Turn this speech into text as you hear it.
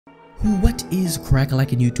What is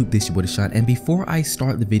crackalackin' YouTube? This is your boy Deshaun, and before I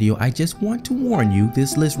start the video, I just want to warn you,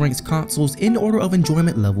 this list ranks consoles in order of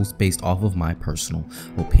enjoyment levels based off of my personal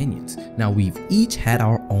opinions. Now, we've each had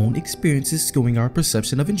our own experiences skewing our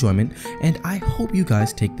perception of enjoyment, and I hope you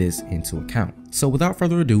guys take this into account. So without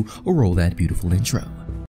further ado, roll that beautiful intro.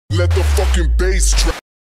 Let the fucking bass track.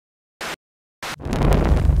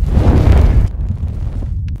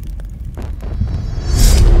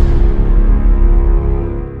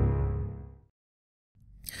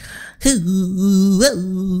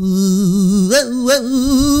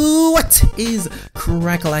 What is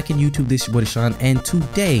crackalackin' YouTube? This is your boy Deshaun, and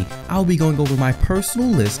today I'll be going over my personal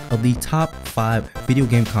list of the top 5 video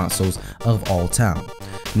game consoles of all time.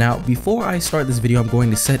 Now, before I start this video, I'm going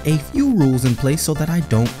to set a few rules in place so that I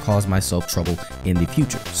don't cause myself trouble in the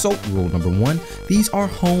future. So, rule number 1, these are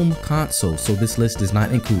home consoles, so this list does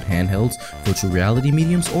not include handhelds, virtual reality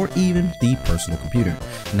mediums, or even the personal computer.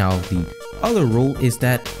 Now, the other rule is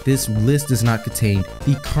that this list does not contain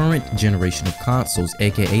the current generation of consoles,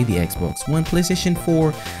 aka the Xbox One, PlayStation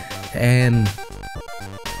 4, and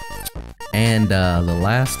the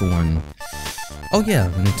last one, oh yeah,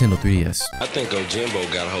 the Nintendo 3DS. I think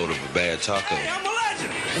Ojimbo got a hold of a bad taco.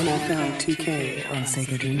 And I found 2K on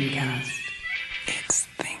Sega Dreamcast. It's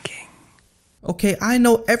thinking. Okay, I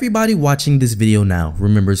know everybody watching this video now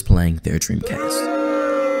remembers playing their Dreamcast.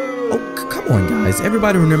 Oh, come on guys,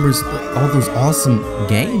 everybody remembers all those awesome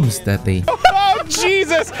games that they... Oh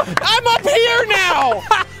Jesus, I'm up here now!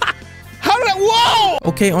 How did I, whoa!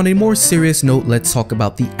 Okay, on a more serious note, let's talk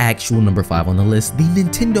about the actual number 5 on the list, the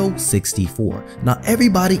Nintendo 64. Now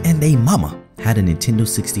everybody and they mama had a Nintendo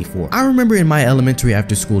 64. I remember in my elementary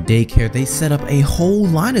after school daycare, they set up a whole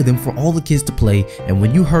line of them for all the kids to play, and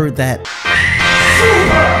when you heard that,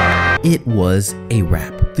 it was a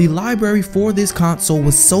wrap. The library for this console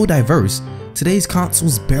was so diverse, today's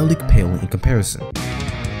consoles barely pale in comparison. Are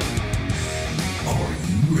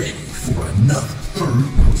you ready for another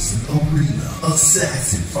third-person arena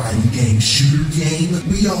assassin fighting game shooter game?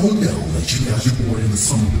 We all know that you guys are bored in the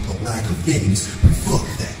summer with the lack of games, but fuck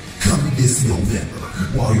that. Coming this November,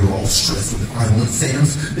 while you're all stressed with the final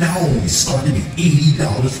exams, now only starting at $80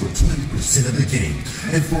 for 20% of the game.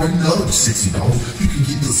 And for another $60, you can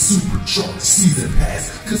get the supercharged season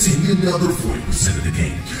pass containing another 40% of the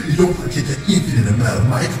game. And don't forget the infinite amount of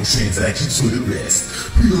microtransactions for the rest.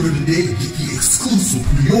 Pre-order today to get the exclusive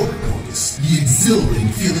pre-order bonus. The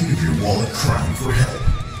exhilarating feeling of your wallet crying for help.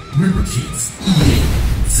 Remember kids, EA,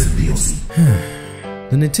 it's a DLC.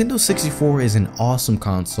 The Nintendo 64 is an awesome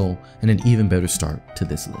console and an even better start to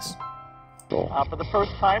this list. For the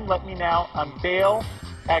first time, let me now unveil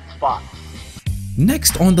Xbox.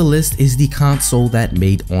 Next on the list is the console that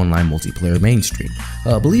made online multiplayer mainstream.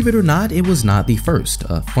 Believe it or not, it was not the first.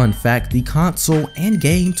 Fun fact, the console and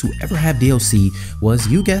game to ever have DLC was,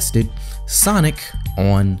 you guessed it, Sonic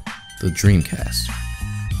on the Dreamcast.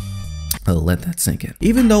 Let that sink in.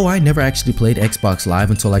 Even though I never actually played Xbox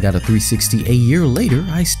Live until I got a 360 a year later,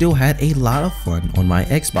 I still had a lot of fun on my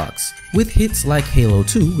Xbox. With hits like Halo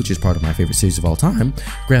 2, which is part of my favorite series of all time,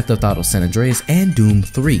 Grand Theft Auto San Andreas, and Doom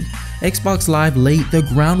 3. Xbox Live laid the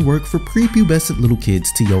groundwork for prepubescent little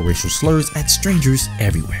kids to yell racial slurs at strangers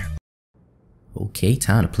everywhere. Okay,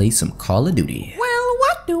 time to play some Call of Duty. Well,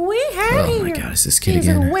 what do we have here? Oh my god, it's this kid Is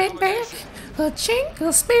again. it a wetback, a chink,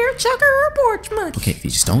 a spear chucker, or a porch monkey? Okay, if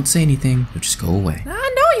you just don't say anything, you'll just go away.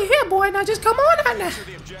 I know you're here, boy. Now just come on out now.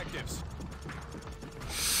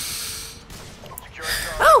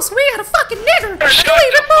 Oh, so we got a fucking nigger. You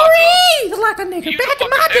even breathe like a nigger. Back in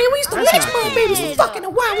my day, we used to lynch motherfuckers for fucking a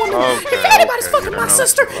white woman. If anybody's fucking my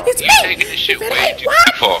sister, it's me. If it ain't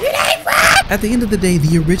what, it ain't right. At the end of the day,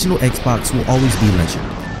 the original Xbox will always be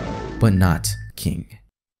legend, but not king.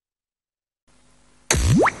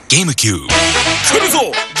 GameCube.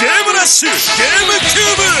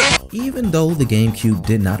 Even though the GameCube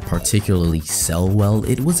did not particularly sell well,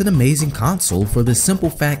 it was an amazing console for the simple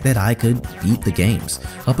fact that I could beat the games.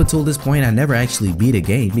 Up until this point, I never actually beat a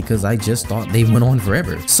game because I just thought they went on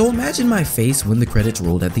forever. So imagine my face when the credits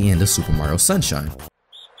rolled at the end of Super Mario Sunshine.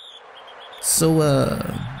 So,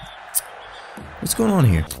 what's going on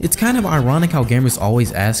here? It's kind of ironic how gamers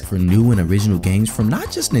always ask for new and original games from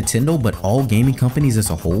not just Nintendo but all gaming companies as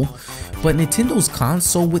a whole. But Nintendo's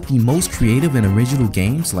console with the most creative and original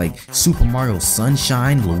games like Super Mario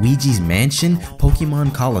Sunshine, Luigi's Mansion,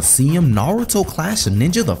 Pokemon Colosseum, Naruto Clash of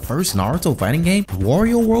Ninja, the first Naruto fighting game,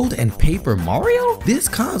 Wario World, and Paper Mario? This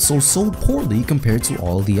console sold poorly compared to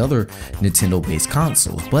all the other Nintendo-based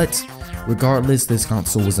consoles, but regardless, this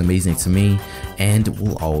console was amazing to me and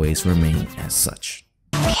will always remain as such.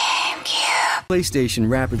 GameCube. PlayStation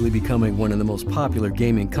rapidly becoming one of the most popular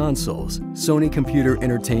gaming consoles, Sony Computer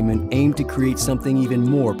Entertainment aimed to create something even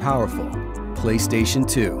more powerful, PlayStation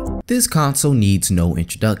 2. This console needs no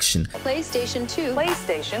introduction. PlayStation 2.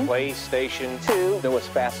 PlayStation 2, newest,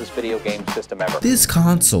 fastest video game system ever. This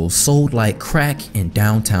console sold like crack in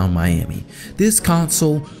downtown Miami. This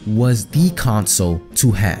console was the console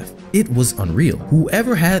to have. It was unreal.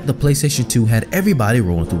 Whoever had the PlayStation 2 had everybody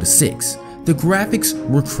rolling through the 6. The graphics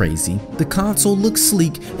were crazy, the console looked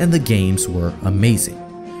sleek, and the games were amazing.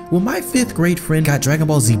 When my 5th grade friend got Dragon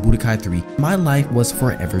Ball Z Budokai 3, my life was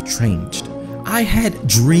forever changed. I had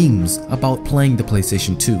dreams about playing the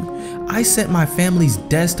PlayStation 2. I set my family's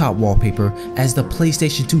desktop wallpaper as the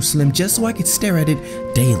PlayStation 2 Slim just so I could stare at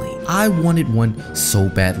it daily. I wanted one so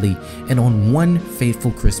badly, and on one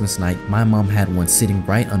fateful Christmas night, my mom had one sitting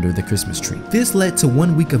right under the Christmas tree. This led to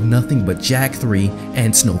 1 week of nothing but Jack 3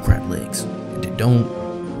 and snow crab legs.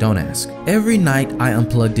 Don't ask. Every night I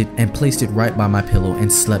unplugged it and placed it right by my pillow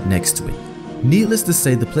and slept next to it. Needless to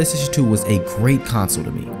say, the PlayStation 2 was a great console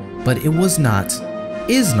to me, but it is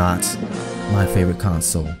not my favorite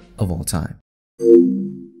console of all time.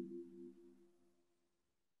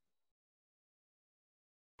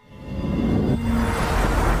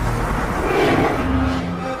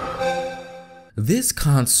 This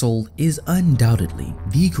console is undoubtedly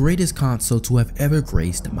the greatest console to have ever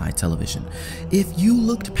graced my television. If you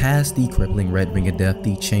looked past the crippling red ring of death,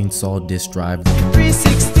 the chainsaw disk drive,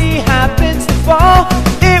 360 happens to fall,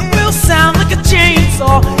 it will sound like a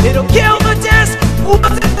chainsaw, it'll kill the disc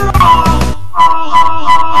once and for all.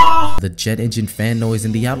 The jet engine fan noise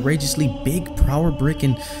and the outrageously big power brick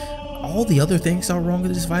and all the other things that were wrong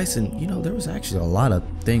with this device. And you know, there was actually a lot of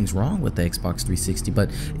things wrong with the Xbox 360, but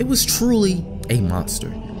it was truly a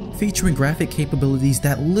monster, featuring graphic capabilities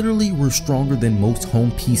that literally were stronger than most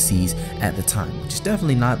home PCs at the time, which is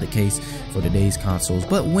definitely not the case for today's consoles.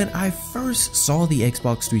 But when I first saw the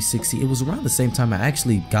Xbox 360, it was around the same time I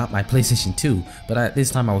actually got my PlayStation 2, but this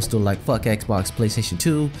time I was still like, fuck Xbox, PlayStation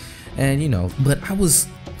 2, and you know, but I was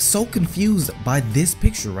so confused by this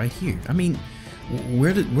picture right here. I mean,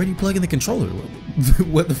 where do you plug in the controller?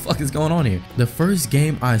 What the fuck is going on here? The first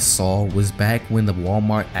game I saw was back when the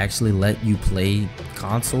Walmart actually let you play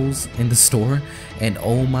consoles in the store, and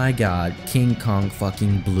oh my god, King Kong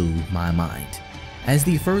fucking blew my mind. As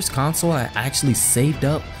the first console I actually saved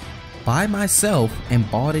up by myself and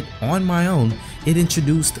bought it on my own, it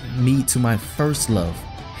introduced me to my first love,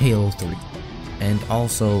 Halo 3. And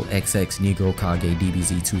also XX Negro Kage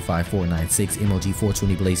DBZ 25496 MLG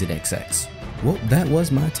 420 Blazed XX. Well, that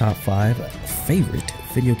was my top 5 favorite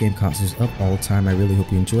video game consoles of all time. I really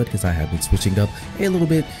hope you enjoyed, because I have been switching up a little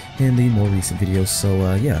bit in the more recent videos.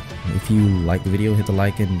 So yeah, if you like the video, hit the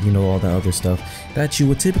like and you know all the other stuff that you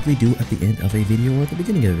would typically do at the end of a video or at the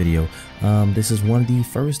beginning of a video. This is one of the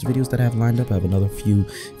first videos that I have lined up. I have another few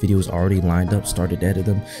videos already lined up, started to edit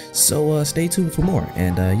them. So stay tuned for more.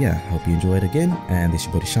 And yeah, hope you enjoyed again. And this is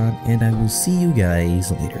your buddy Sean, and I will see you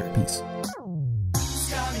guys later. Peace.